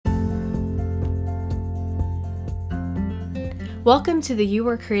Welcome to the You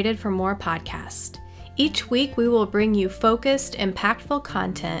Were Created for More podcast. Each week we will bring you focused, impactful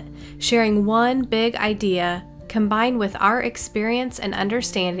content, sharing one big idea combined with our experience and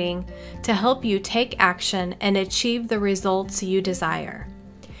understanding to help you take action and achieve the results you desire.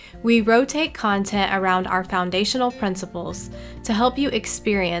 We rotate content around our foundational principles to help you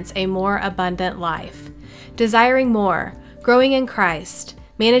experience a more abundant life, desiring more, growing in Christ,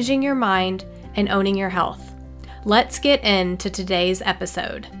 managing your mind, and owning your health. Let's get into today's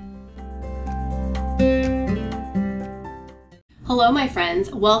episode. Hello, my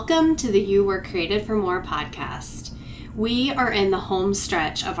friends. Welcome to the You Were Created for More podcast. We are in the home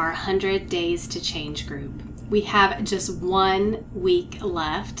stretch of our 100 Days to Change group. We have just 1 week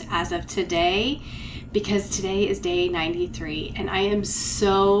left as of today because today is day 93, and I am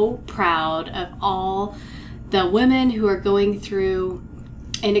so proud of all the women who are going through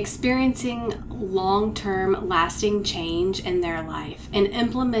and experiencing long-term lasting change in their life and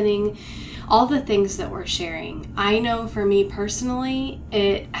implementing all the things that we're sharing. I know for me personally,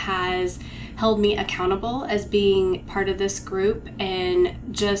 it has held me accountable as being part of this group and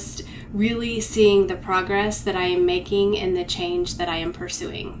just really seeing the progress that I am making and the change that I am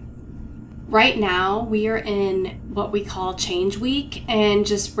pursuing. Right now, we are in what we call Change Week and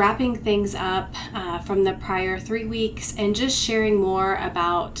just wrapping things up from the prior 3 weeks and just sharing more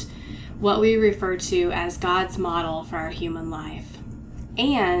about what we refer to as God's model for our human life.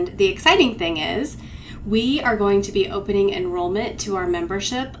 And the exciting thing is, we are going to be opening enrollment to our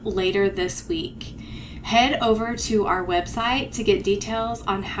membership later this week. Head over to our website to get details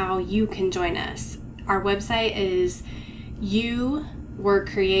on how you can join us. Our website is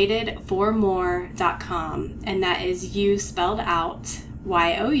youwerecreatedformore.com, and that is you spelled out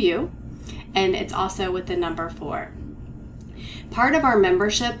Y-O-U, and it's also with the number 4. Part of our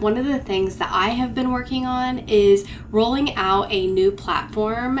membership, one of the things that I have been working on is rolling out a new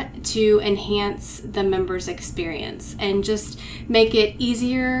platform to enhance the members' experience and just make it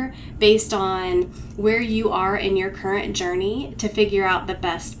easier based on where you are in your current journey to figure out the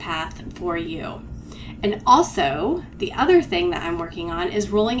best path for you. And also, the other thing that I'm working on is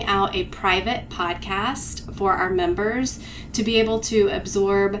rolling out a private podcast for our members to be able to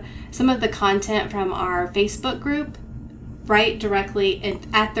absorb some of the content from our Facebook group right directly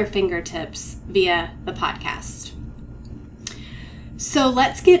at their fingertips via the podcast. So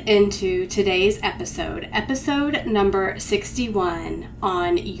let's get into today's episode number 61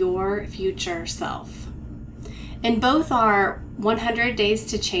 on your future self. In both our 100 Days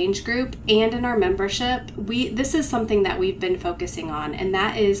to Change group and in our membership, this is something that we've been focusing on, and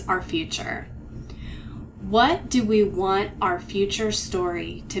that is our future. What do we want our future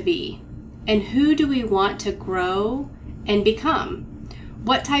story to be? And who do we want to grow and become?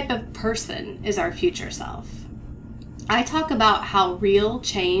 What type of person is our future self? I talk about how real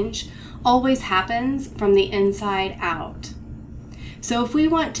change always happens from the inside out. So if we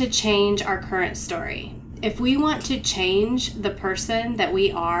want to change our current story, if we want to change the person that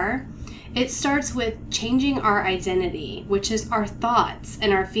we are, it starts with changing our identity, which is our thoughts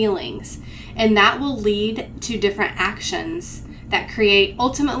and our feelings. And that will lead to different actions that create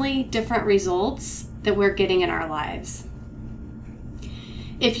ultimately different results that we're getting in our lives.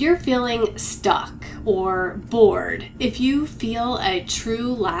 If you're feeling stuck or bored, if you feel a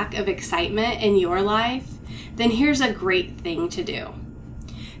true lack of excitement in your life, then here's a great thing to do.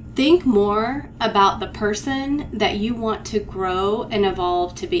 Think more about the person that you want to grow and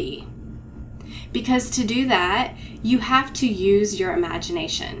evolve to be. Because to do that, you have to use your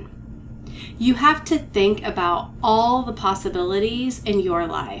imagination. You have to think about all the possibilities in your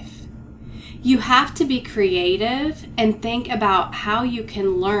life. You have to be creative and think about how you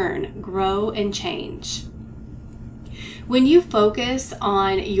can learn, grow, and change. When you focus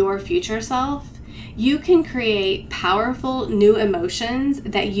on your future self, you can create powerful new emotions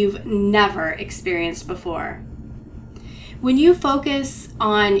that you've never experienced before. When you focus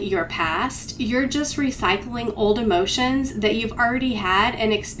on your past, you're just recycling old emotions that you've already had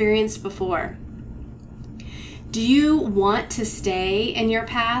and experienced before. Do you want to stay in your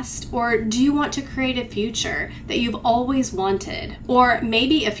past, or do you want to create a future that you've always wanted, or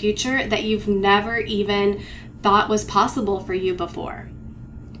maybe a future that you've never even thought was possible for you before?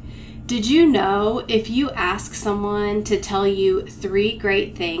 Did you know if you ask someone to tell you 3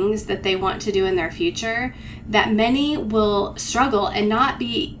 great things that they want to do in their future, that many will struggle and not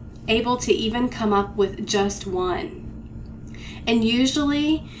be able to even come up with just one? And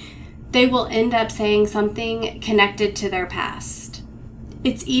usually, they will end up saying something connected to their past.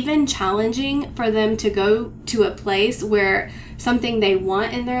 It's even challenging for them to go to a place where something they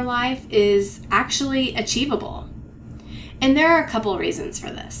want in their life is actually achievable. And there are a couple reasons for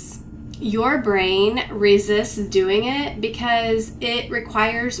this. Your brain resists doing it because it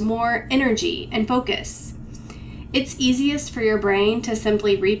requires more energy and focus. It's easiest for your brain to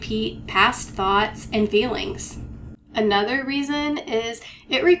simply repeat past thoughts and feelings. Another reason is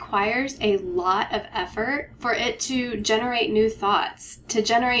it requires a lot of effort for it to generate new thoughts, to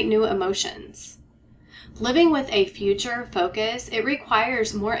generate new emotions. Living with a future focus, it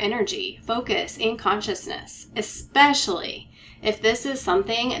requires more energy, focus, and consciousness, especially if this is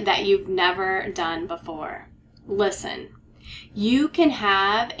something that you've never done before. Listen, you can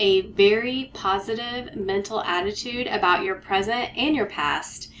have a very positive mental attitude about your present and your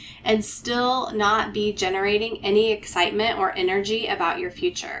past and still not be generating any excitement or energy about your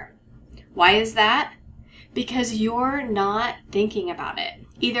future. Why is that? Because you're not thinking about it,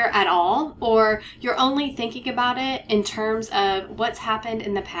 either at all, or you're only thinking about it in terms of what's happened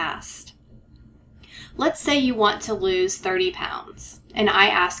in the past. Let's say you want to lose 30 pounds, and I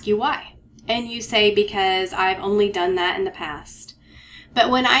ask you why. And you say, because I've only done that in the past. But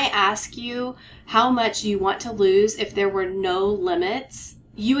when I ask you how much you want to lose if there were no limits,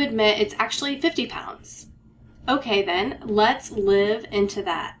 you admit it's actually 50 pounds. Okay then, let's live into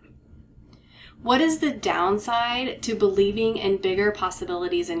that. What is the downside to believing in bigger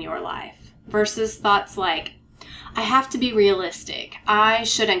possibilities in your life versus thoughts like, I have to be realistic, I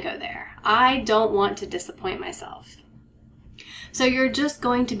shouldn't go there, I don't want to disappoint myself? So you're just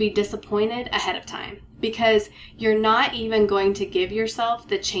going to be disappointed ahead of time because you're not even going to give yourself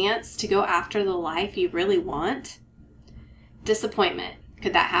the chance to go after the life you really want. Disappointment.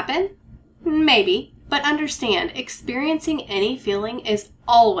 Could that happen? Maybe. But understand, experiencing any feeling is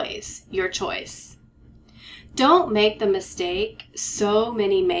always your choice. Don't make the mistake so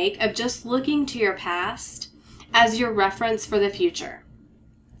many make of just looking to your past as your reference for the future.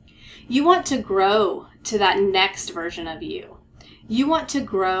 You want to grow to that next version of you. You want to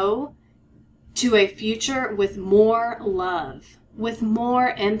grow to a future with more love, with more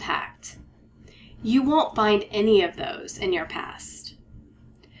impact. You won't find any of those in your past.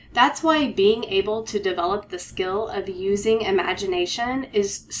 That's why being able to develop the skill of using imagination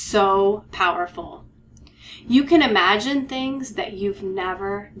is so powerful. You can imagine things that you've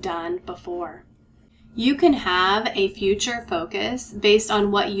never done before. You can have a future focus based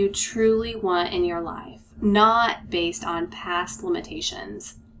on what you truly want in your life, not based on past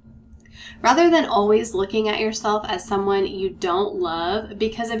limitations. Rather than always looking at yourself as someone you don't love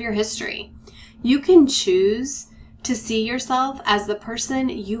because of your history, you can choose to see yourself as the person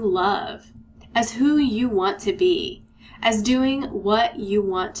you love, as who you want to be, as doing what you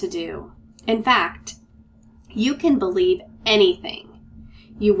want to do. In fact, you can believe anything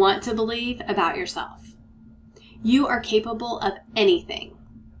you want to believe about yourself. You are capable of anything.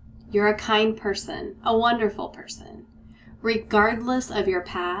 You're a kind person, a wonderful person, regardless of your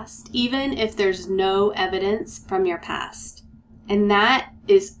past, even if there's no evidence from your past. And that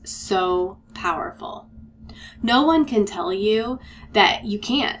is so powerful. No one can tell you that you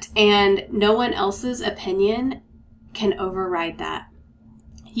can't, and no one else's opinion can override that.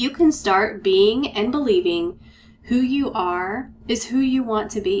 You can start being and believing who you are is who you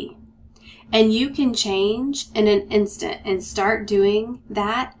want to be. And you can change in an instant and start doing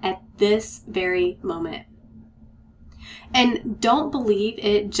that at this very moment. And don't believe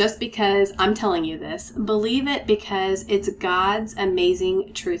it just because I'm telling you this. Believe it because it's God's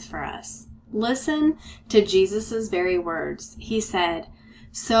amazing truth for us. Listen to Jesus' very words. He said,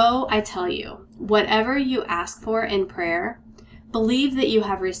 "So I tell you, whatever you ask for in prayer, believe that you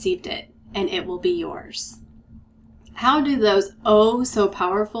have received it, and it will be yours." How do those oh so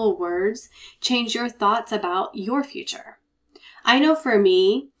powerful words change your thoughts about your future? I know for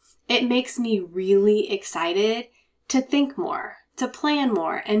me, it makes me really excited to think more, to plan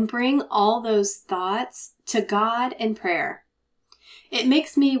more, and bring all those thoughts to God in prayer. It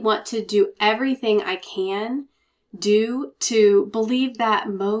makes me want to do everything I can do to believe that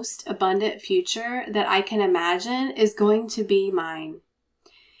most abundant future that I can imagine is going to be mine.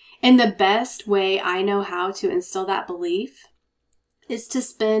 And the best way I know how to instill that belief is to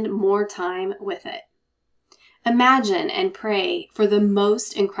spend more time with it. Imagine and pray for the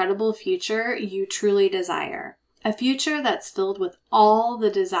most incredible future you truly desire. A future that's filled with all the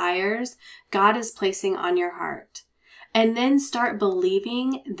desires God is placing on your heart. And then start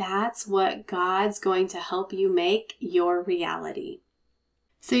believing that's what God's going to help you make your reality.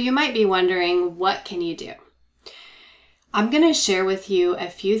 So you might be wondering, what can you do? I'm going to share with you a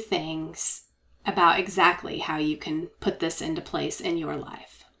few things about exactly how you can put this into place in your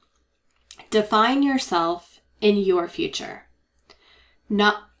life. Define yourself in your future.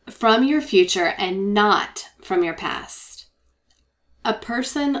 Not from your future and not from your past. a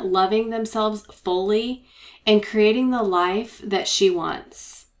person loving themselves fully and creating the life that she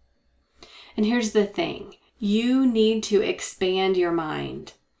wants. And here's the thing, you need to expand your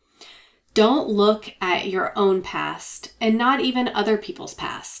mind. Don't look at your own past and not even other people's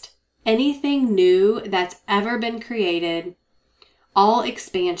past. Anything new that's ever been created, all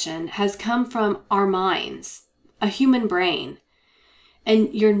expansion has come from our minds, a human brain.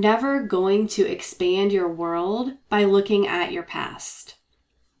 And you're never going to expand your world by looking at your past.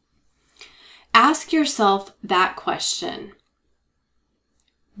 Ask yourself that question.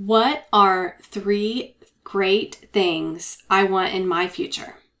 What are 3 great things I want in my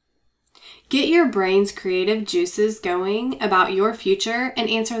future? Get your brain's creative juices going about your future and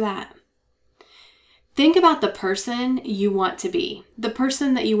answer that. Think about the person you want to be, the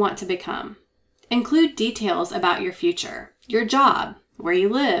person that you want to become. Include details about your future, your job, where you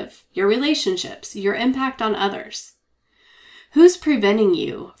live, your relationships, your impact on others. Who's preventing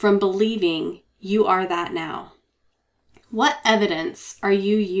you from believing you are that now? What evidence are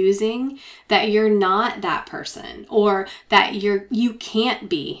you using that you're not that person or that you can't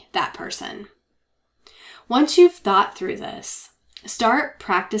be that person? Once you've thought through this, start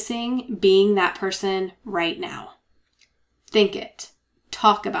practicing being that person right now. Think it,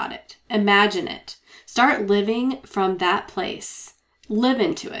 talk about it, imagine it. Start living from that place. Live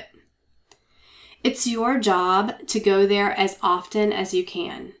into it. It's your job to go there as often as you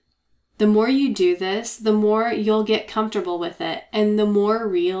can. The more you do this, the more you'll get comfortable with it and the more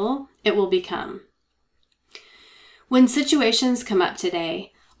real it will become. When situations come up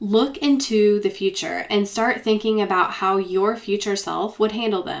today, look into the future and start thinking about how your future self would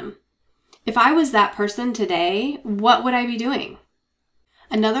handle them. If I was that person today, what would I be doing?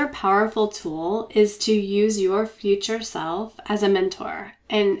 Another powerful tool is to use your future self as a mentor.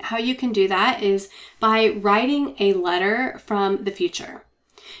 And how you can do that is by writing a letter from the future.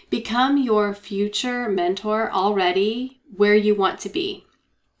 Become your future mentor already where you want to be.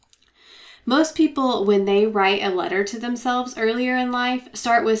 Most people, when they write a letter to themselves earlier in life,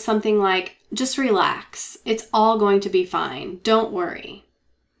 start with something like, just relax. It's all going to be fine. Don't worry.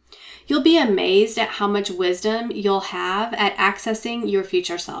 You'll be amazed at how much wisdom you'll have at accessing your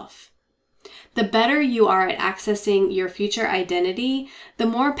future self. The better you are at accessing your future identity, the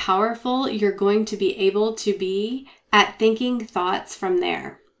more powerful you're going to be able to be at thinking thoughts from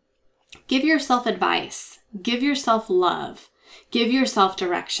there. Give yourself advice. Give yourself love. Give yourself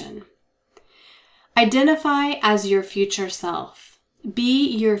direction. Identify as your future self. Be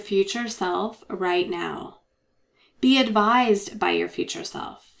your future self right now. Be advised by your future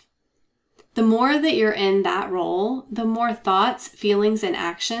self. The more that you're in that role, the more thoughts, feelings, and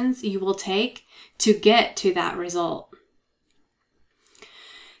actions you will take to get to that result.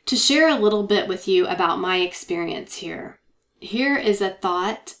 To share a little bit with you about my experience here, here is a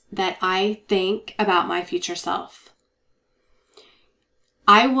thought that I think about my future self.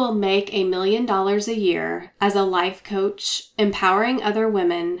 I will make $1 million a year as a life coach, empowering other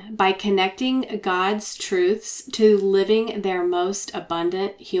women by connecting God's truths to living their most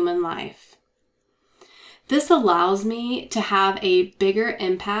abundant human life. This allows me to have a bigger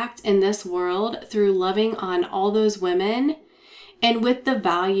impact in this world through loving on all those women and with the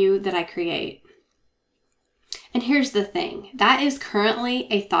value that I create. And here's the thing, that is currently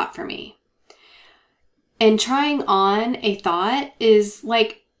a thought for me. And trying on a thought is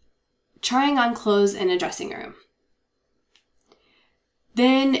like trying on clothes in a dressing room.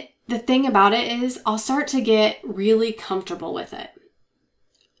 Then the thing about it is I'll start to get really comfortable with it.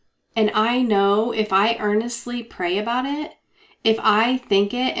 And I know if I earnestly pray about it, if I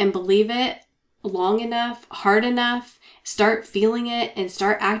think it and believe it long enough, hard enough, start feeling it and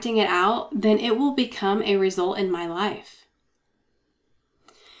start acting it out, then it will become a result in my life.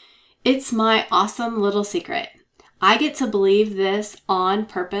 It's my awesome little secret. I get to believe this on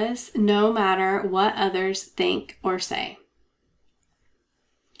purpose, no matter what others think or say.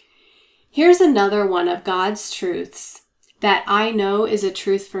 Here's another one of God's truths that I know is a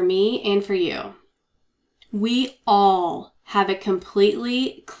truth for me and for you. We all have a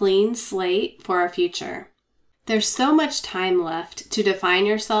completely clean slate for our future. There's so much time left to define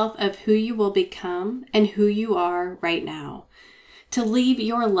yourself of who you will become and who you are right now, to leave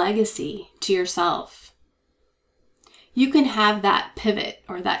your legacy to yourself. You can have that pivot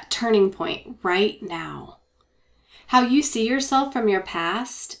or that turning point right now. How you see yourself from your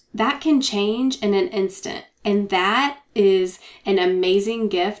past, that can change in an instant. And that is an amazing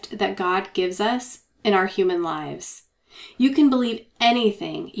gift that God gives us in our human lives. You can believe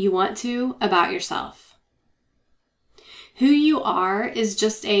anything you want to about yourself. Who you are is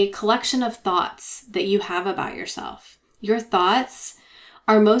just a collection of thoughts that you have about yourself. Your thoughts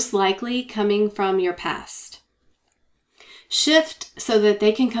are most likely coming from your past. Shift so that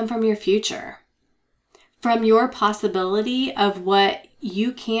they can come from your future, from your possibility of what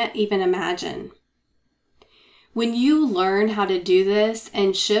you can't even imagine. When you learn how to do this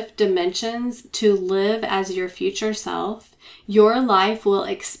and shift dimensions to live as your future self, your life will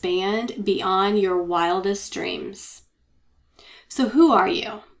expand beyond your wildest dreams. So who are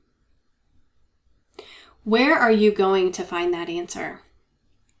you? Where are you going to find that answer?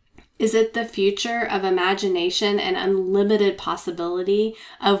 Is it the future of imagination and unlimited possibility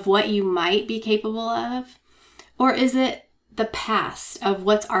of what you might be capable of? Or is it the past of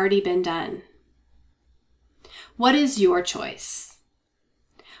what's already been done? What is your choice?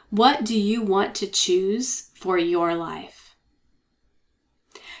 What do you want to choose for your life?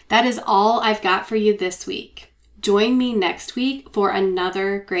 That is all I've got for you this week. Join me next week for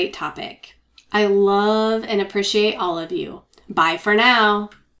another great topic. I love and appreciate all of you. Bye for now.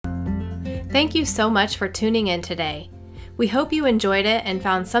 Thank you so much for tuning in today. We hope you enjoyed it and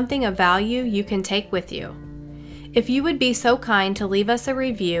found something of value you can take with you. If you would be so kind to leave us a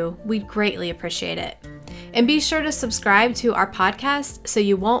review, we'd greatly appreciate it. And be sure to subscribe to our podcast so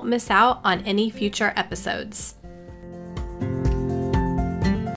you won't miss out on any future episodes.